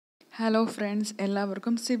Hello friends,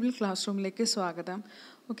 എല്ലാവർക്കും civil class റൂമിലേക്ക് സ്വാഗതം.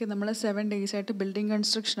 ഓക്കെ, നമ്മൾ 7 days ആയിട്ട് ബിൽഡിംഗ്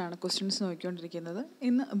കൺസ്ട്രക്ഷനാണ് ക്വസ്റ്റ്യൻസ് നോക്കിക്കൊണ്ടിരിക്കുന്നത്.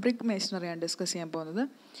 ഇന്ന് ബ്രിക്ക് മേസണറിയാണ് ഡിസ്കസ് ചെയ്യാൻ പോകുന്നത്.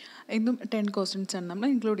 ഇന്നും 10 questions ആണ് നമ്മൾ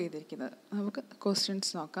ഇൻക്ലൂഡ് ചെയ്തിരിക്കുന്നത്. നമുക്ക് ക്വസ്റ്റ്യൻസ്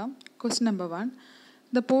നോക്കാം. Question number 1.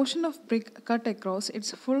 The portion of brick cut across its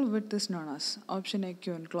full width is known as option A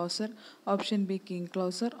queen closer, option B king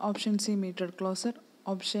closer, option C metered closer,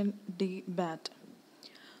 option D bat.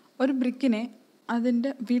 ഒരു ബ്രിക്കിനെ അതിൻ്റെ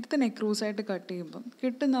വിഡ്ത്തിന് അക്രോസായിട്ട് cut ചെയ്യുമ്പം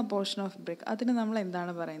കിട്ടുന്ന ആ portion of brick അതിന് നമ്മൾ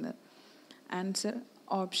എന്താണ് പറയുന്നത്? Answer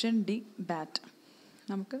option D bat.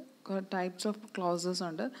 നമുക്ക് ടൈപ്സ് ഓഫ് ക്ലോസേഴ്സ്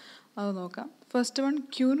ഉണ്ട്, അത് നോക്കാം. First one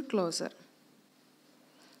queen closer.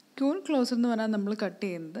 Queen closer എന്ന് പറഞ്ഞാൽ നമ്മൾ കട്ട്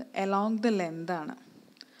ചെയ്യുന്നത് അലോങ് ദ ലെന്താണ്.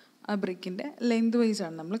 ആ ബ്രിക്കിൻ്റെ ലെങ്ത്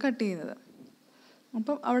വൈസാണ് നമ്മൾ കട്ട് ചെയ്യുന്നത്.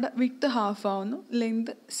 അപ്പം അവിടെ വിഡ്ത്ത് ഹാഫ് ആവുന്നു,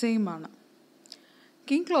 ലെങ്ത് സെയിം ആണ്.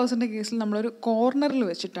 കിങ് ക്ലോസറിൻ്റെ കേസിൽ നമ്മളൊരു കോർണറിൽ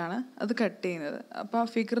വെച്ചിട്ടാണ് അത് കട്ട് ചെയ്യുന്നത്. അപ്പോൾ ആ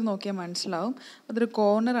ഫിഗർ നോക്കിയാൽ മനസ്സിലാവും, അതൊരു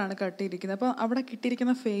കോർണറാണ് കട്ട് ചെയ്തിരിക്കുന്നത്. അപ്പോൾ അവിടെ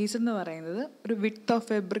കിട്ടിയിരിക്കുന്ന ഫേസ് എന്ന് പറയുന്നത് ഒരു വിഡ്ത്ത്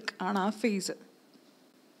ഓഫ് എ ബ്രിക്ക് ആണ് ആ ഫേസ്.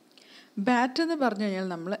 ബാറ്റ് എന്ന് പറഞ്ഞു കഴിഞ്ഞാൽ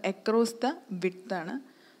നമ്മൾ അക്രോസ് ദ വിഡ്ത്താണ്,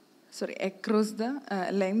 അക്രോസ് ദ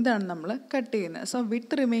ലെങ്താണ് നമ്മൾ കട്ട് ചെയ്യുന്നത്. So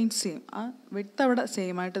width remains same. ആ വിഡ്ത്ത് അവിടെ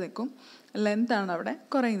സെയിം ആയിട്ട് നിൽക്കും, ലെങ്താണ് അവിടെ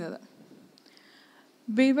കുറയുന്നത്.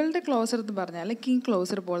 ബീവൽഡ് ക്ലോസർ എന്ന് പറഞ്ഞാൽ കിങ്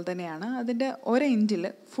ക്ലോസർ പോലെ തന്നെയാണ്. അതിൻ്റെ ഒരു എൻഡിൽ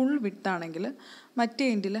ഫുൾ വിഡ്ത്ത് ആണെങ്കിൽ മറ്റേ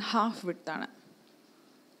എൻഡിൽ ഹാഫ് വിഡ്ത്താണ്.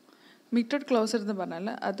 മിറ്റഡ് ക്ലോസർ എന്ന് പറഞ്ഞാൽ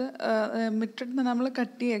അത് മിറ്റഡ് നമ്മൾ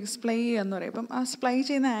കട്ട് ചെയ്യുക സ്പ്ലൈ ചെയ്യുക എന്ന് പറയും. അപ്പം ആ സ്പ്ലൈ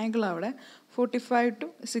ചെയ്യുന്ന ആംഗിൾ അവിടെ 45 to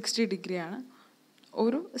 60 ഡിഗ്രിയാണ്.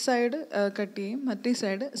 ഒരു സൈഡ് കട്ട് ചെയ്യും, മറ്റേ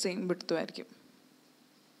സൈഡ് സെയിം വിഡ്ത്തും ആയിരിക്കും.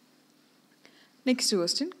 Next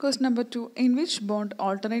question number 2. In which bond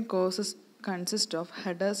alternate courses consist of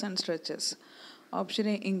headers and stretchers? Option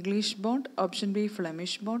A English bond, option B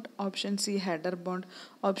Flemish bond, option C header bond,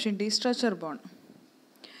 option D stretcher bond.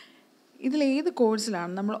 ഇതിൽ ഏത്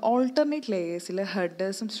കോഴ്സിലാണ് നമ്മൾ alternate ലെയേഴ്സിൽ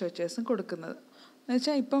ഹെഡേഴ്സും സ്ട്രെച്ചേഴ്സും കൊടുക്കുന്നത് എന്ന്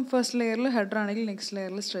വെച്ചാൽ, ഇപ്പം first ലെയറിൽ header ആണെങ്കിൽ next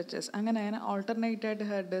ലെയറിൽ സ്ട്രെച്ചേഴ്സ്, അങ്ങനെ ഓൾട്ടർനേറ്റ് ആയിട്ട്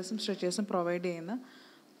ഹെഡേഴ്സും സ്ട്രെച്ചേഴ്സും പ്രൊവൈഡ് ചെയ്യുന്ന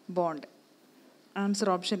bond.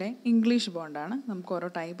 Answer option A English ബോണ്ടാണ്. നമുക്ക് ഓരോ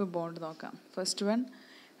ടൈപ്പ് ബോണ്ട് നോക്കാം. First one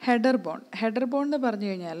header bond. Header bond എന്ന്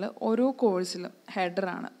പറഞ്ഞു കഴിഞ്ഞാൽ ഓരോ കോഴ്സിലും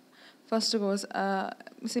ഹെഡറാണ് ഫസ്റ്റ് കോഴ്സ്.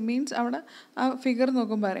 മീൻസ് അവിടെ ആ ഫിഗർ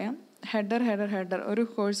നോക്കുമ്പോൾ അറിയാം, ഹെഡർ ഒരു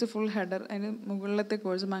കോഴ്സ് ഫുൾ ഹെഡർ, അതിന് മുകളിലത്തെ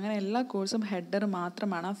കോഴ്സും അങ്ങനെ എല്ലാ കോഴ്സും ഹെഡർ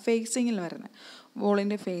മാത്രമാണ് ആ ഫേസിങ്ങിൽ വരുന്നത്,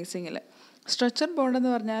 വോളിൻ്റെ ഫേസിങ്ങിൽ. സ്ട്രെച്ചർ ബോണ്ട്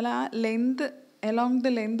എന്ന് പറഞ്ഞാൽ ആ length along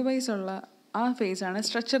the length vice ഉള്ള ആ ഫേസാണ്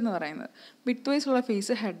സ്ട്രെച്ചർ എന്ന് പറയുന്നത്. വിഡ്ത്ത് വൈസ് ഉള്ള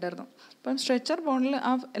ഫേസ് ഹെഡറിനും. അപ്പം സ്ട്രെച്ചർ ബോണ്ടിൽ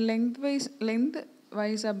ആ ലെന്ത്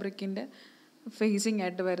വൈസ് ആ ബ്രിക്കിൻ്റെ ഫേസിങ്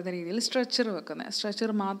ആയിട്ട് വരുന്ന രീതിയിൽ സ്ട്രെച്ചർ വെക്കുന്നത്. സ്ട്രെച്ചർ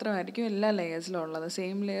മാത്രമായിരിക്കും എല്ലാ ലെയേഴ്സിലും ഉള്ളത്,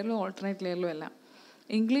 സെയിം ലെയറിലും ഓൾട്ടർനേറ്റ് ലെയറിലും എല്ലാം.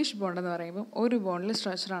 ഇംഗ്ലീഷ് ബോണ്ട് എന്ന് പറയുമ്പോൾ ഒരു ബോണ്ടിൽ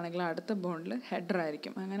സ്ട്രെച്ചർ ആണെങ്കിൽ അടുത്ത ബോണ്ടിൽ ഹെഡർ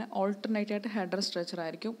ആയിരിക്കും. അങ്ങനെ ഓൾട്ടർനേറ്റ് ആയിട്ട് ഹെഡർ സ്ട്രെച്ചർ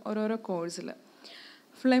ആയിരിക്കും ഓരോരോ കോഴ്സിൽ.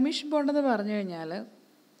 ഫ്ലെമിഷ് ബോണ്ട് എന്ന് പറഞ്ഞു കഴിഞ്ഞാൽ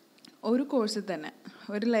ഒരു കോഴ്സിൽ തന്നെ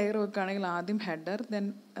ഒരു ലെയർ വെക്കുകയാണെങ്കിൽ ആദ്യം header, then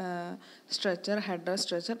stretcher, header,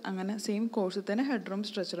 stretcher, അങ്ങനെ സെയിം കോഴ്സിൽ തന്നെ ഹെഡറും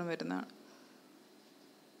സ്ട്രെച്ചറും വരുന്നതാണ്.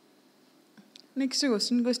 Next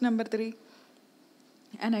question number 3.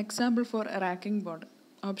 An example for a racking bond.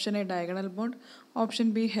 Option A diagonal bond, option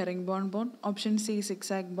B herringbone bond, option C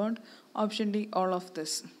zigzag bond, option D all of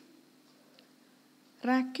this.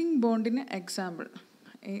 Racking ബോണ്ടിന് example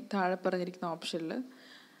ഈ താഴെ പറഞ്ഞിരിക്കുന്ന ഓപ്ഷനിൽ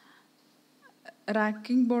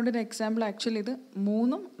racking ബോണ്ടിൻ്റെ example actually ഇത്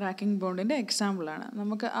മൂന്നും racking ബോണ്ടിൻ്റെ എക്സാമ്പിളാണ്.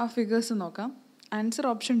 നമുക്ക് ആ figures നോക്കാം. Answer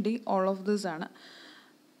option D all of this ആണ്.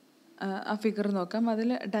 ആ ഫിഗർ നോക്കാം.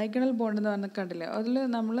 അതിൽ ഡയഗണൽ ബോണ്ട് എന്ന് പറഞ്ഞാൽ കണ്ടില്ലേ, അതിൽ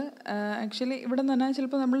നമ്മൾ ആക്ച്വലി ഇവിടെ നിന്ന് പറഞ്ഞാൽ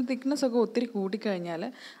ചിലപ്പോൾ നമ്മൾ തിക്നെസ് ഒക്കെ ഒത്തിരി കൂട്ടിക്കഴിഞ്ഞാൽ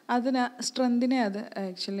അതിന് സ്ട്രെങ്തിനെ അത്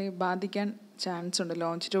ആക്ച്വലി ബാധിക്കാൻ ചാൻസ് ഉണ്ട്,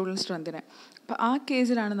 ലോഞ്ചിറ്റ്യൂഡൽ സ്ട്രെങ്തിനെ. അപ്പോൾ ആ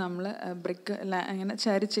കേസിലാണ് നമ്മൾ ബ്രിക്ക് അങ്ങനെ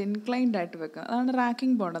ചരിച്ച് ഇൻക്ലൈൻഡ് ആയിട്ട് വെക്കുന്നത്. അതാണ്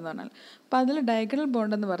റാക്കിംഗ് ബോണ്ട് എന്ന് പറഞ്ഞാൽ. അപ്പോൾ അതിൽ ഡയഗണൽ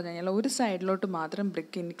ബോണ്ട് എന്ന് പറഞ്ഞു കഴിഞ്ഞാൽ ഒരു സൈഡിലോട്ട് മാത്രം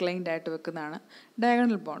ബ്രിക്ക് ഇൻക്ലൈൻഡ് ആയിട്ട് വെക്കുന്നതാണ്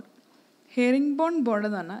diagonal bond. Herring bone bond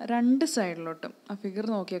എന്ന് പറഞ്ഞാൽ രണ്ട് സൈഡിലോട്ടും, ആ ഫിഗർ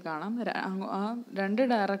നോക്കിയാൽ കാണാം, ആ രണ്ട്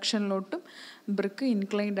ഡയറക്ഷനിലോട്ടും ബ്രിക്ക്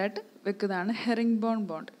ഇൻക്ലൈൻഡ് ആയിട്ട് വെക്കുന്നതാണ് herring bone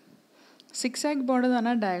bond. Zigzag bond എന്ന്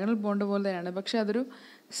പറഞ്ഞാൽ ഡയഗണൽ ബോണ്ട് പോലെ തന്നെയാണ്, പക്ഷെ അതൊരു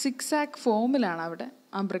സിക്സാക് ഫോമിലാണ് അവിടെ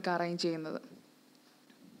ആ ബ്രിക്ക് അറേഞ്ച് ചെയ്യുന്നത്.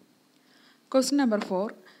 Question number 4.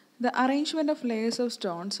 The arrangement of layers of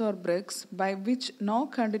stones or bricks by which no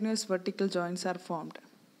continuous vertical joints are formed.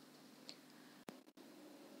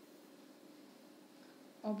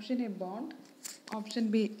 Option A bond, option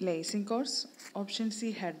B lacing course, option C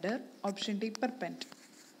header, option D perpend.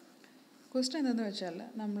 Question എന്താണെന്ന് വെച്ചാൽ,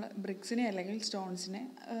 നമ്മൾ ബ്രിക്സിനെ അല്ലെങ്കിൽ സ്റ്റോൺസിനെ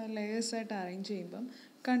ലെയേഴ്സായിട്ട് arrange ചെയ്യുമ്പം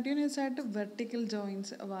continuous ആയിട്ട് vertical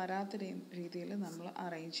joints വരാത്ത രീതിയിൽ നമ്മൾ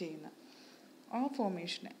arrange ചെയ്യുന്ന ആ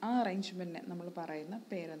ഫോർമേഷനെ, ആ അറേഞ്ച്മെൻറ്റിനെ നമ്മൾ പറയുന്ന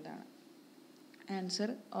പേരെന്താണ്?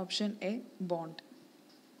 Answer option A bond.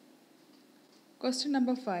 Question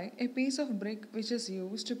number 5. A piece of brick which is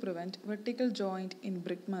used to prevent vertical joint in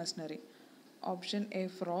brick masonry. Option A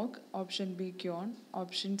frog, option B quoin,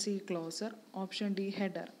 option C closer, option D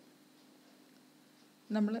header.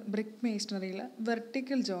 നമ്മൾ brick മേസണറിയിൽ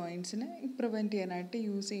vertical ജോയിൻസിനെ prevent ചെയ്യാനായിട്ട്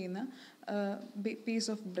use ചെയ്യുന്ന piece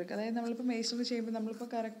of brick. അതായത് നമ്മളിപ്പോൾ masonry ചെയ്യുമ്പോൾ നമ്മളിപ്പോൾ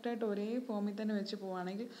കറക്റ്റായിട്ട് ഒരേ ഫോമിൽ തന്നെ വെച്ച്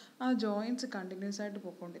പോവുകയാണെങ്കിൽ ആ ജോയിൻറ്റ്സ് കണ്ടിന്യൂസ് ആയിട്ട്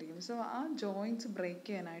പോയിക്കൊണ്ടിരിക്കും. സോ ആ ജോയിൻറ്റ്സ് ബ്രേക്ക്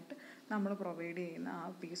ചെയ്യാനായിട്ട് നമ്മൾ പ്രൊവൈഡ് ചെയ്യുന്ന ആ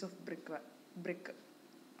പീസ് ഓഫ് ബ്രിക്ക്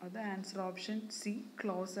അത് ആൻസർ ഓപ്ഷൻ സി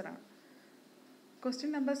ക്ലോസർ ആണ്. Question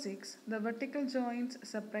number 6. The vertical joints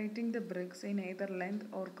separating the bricks in either length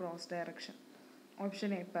or cross direction. Option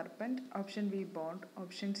A perpend, option B bond,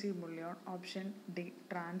 option C mullion, option D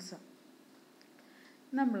transom.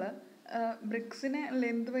 നമ്മൾ ബ്രിക്സിനെ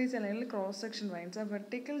length vice അല്ലെങ്കിൽ cross section wise ആ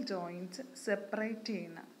vertical joints separate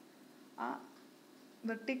ചെയ്യുന്ന ആ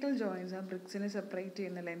vertical joints ആ ബ്രിക്സിനെ separate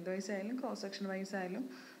ചെയ്യുന്ന length vice ആയാലും cross section wise ആയാലും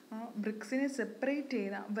ബ്രിക്സിനെ separate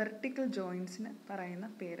ചെയ്യുന്ന വെർട്ടിക്കൽ ജോയിൻറ്റ്സിന് പറയുന്ന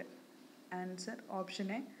പേര്. Answer option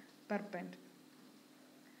A perpend.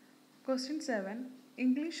 Question 7.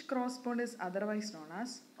 English cross bond is otherwise known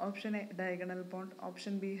as option A diagonal bond,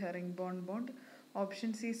 option B herringbone bond,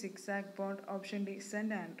 option C zigzag bond, option D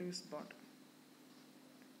St. Andrews bond.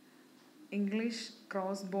 English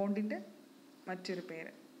cross bondinte മറ്റൊരു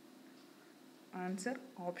പേര്. Answer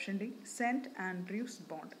option D St. Andrews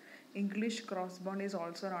bond. English cross bond is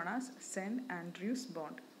also known as St. Andrews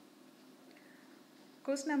bond.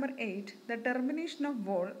 Question number 8. The termination of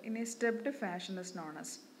wall in a stepped fashion is known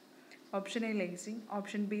as option A lacing,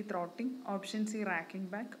 option B throttling, option C racking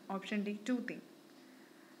back, option D toothing.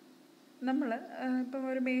 നമ്മൾ ഇപ്പം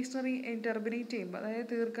ഒരു masonry terminate ചെയ്യുമ്പോൾ അതായത്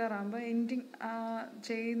തീർക്കാറാകുമ്പോൾ ending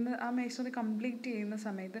ചെയ്യുന്ന ആ masonry complete ചെയ്യുന്ന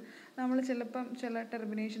സമയത്ത് നമ്മൾ ചില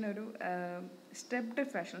ടെർമിനേഷൻ ഒരു സ്റ്റെപ്ഡ്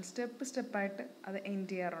ഫാഷൻ സ്റ്റെപ്പായിട്ട് അത്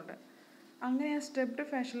എൻഡ് ചെയ്യാറുണ്ട്. അങ്ങനെ ആ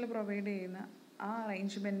സ്റ്റെപ്ഡ് ഫാഷനിൽ പ്രൊവൈഡ് ചെയ്യുന്ന ആ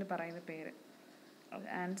അറേഞ്ച്മെൻറ്റിന് പറയുന്ന പേര്.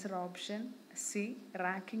 Answer option C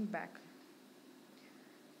racking back.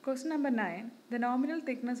 Question number 9. The nominal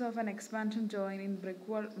thickness of an expansion joint in brick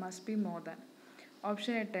wall must be more than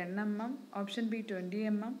option A 10 mm, option B 20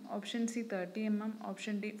 mm, option C 30 mm,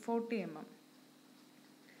 option D 40 mm.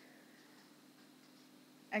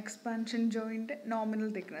 Expansion joint nominal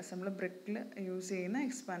thickness നമ്മൾ ബ്രിക്കിൽ use ചെയ്യുന്ന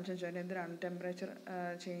expansion joint എന്തിനാണ് temperature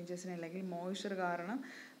ചേഞ്ചസിന് അല്ലെങ്കിൽ moisture കാരണം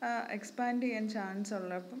expand ചെയ്യാൻ chance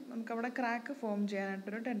ഉള്ളപ്പം നമുക്കവിടെ crack form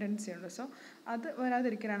ചെയ്യാനായിട്ടൊരു tendency ഉണ്ട്. So അത്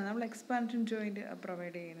വരാതിരിക്കാനാണ് നമ്മൾ എക്സ്പാൻഷൻ ജോയിൻ്റ്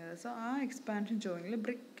പ്രൊവൈഡ് ചെയ്യുന്നത്. സോ ആ എക്സ്പാൻഷൻ ജോയിൻറ്റിൽ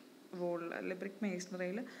ബ്രിക്ക് വോളിൽ അല്ലെങ്കിൽ ബ്രിക്ക്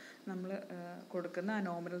മേസണറിയിൽ നമ്മൾ കൊടുക്കുന്ന ആ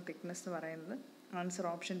നോമിനൽ തിക്നെസ് എന്ന് പറയുന്നത് answer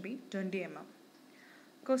option B 20 mm.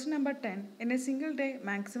 Question number 10. In a single day,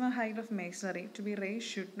 maximum height of masonry to be raised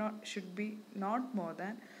should be not more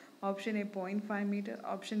than option A 0.5 meter,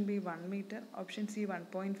 option B 1 meter, option C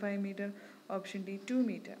 1.5 meter, option D 2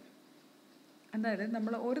 meter. അതായത്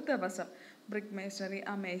നമ്മൾ ഒരു ദിവസം brick masonry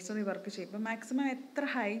ആ masonry work ചെയ്യുമ്പോൾ maximum എത്ര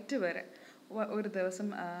height വരെ ഒരു ദിവസം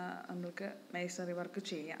നമുക്ക് മേസണറി വർക്ക്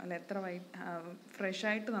ചെയ്യാം, അല്ല എത്ര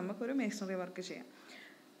ഫ്രഷായിട്ട് നമുക്കൊരു മേസണറി വർക്ക് ചെയ്യാം.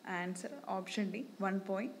 Answer option D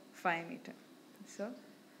 1.5 meter. So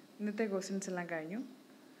ഇന്നത്തെ ക്വസ്റ്റ്യൻസ് എല്ലാം കഴിഞ്ഞു.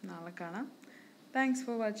 നാളെ കാണാം. Thanks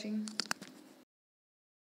for watching.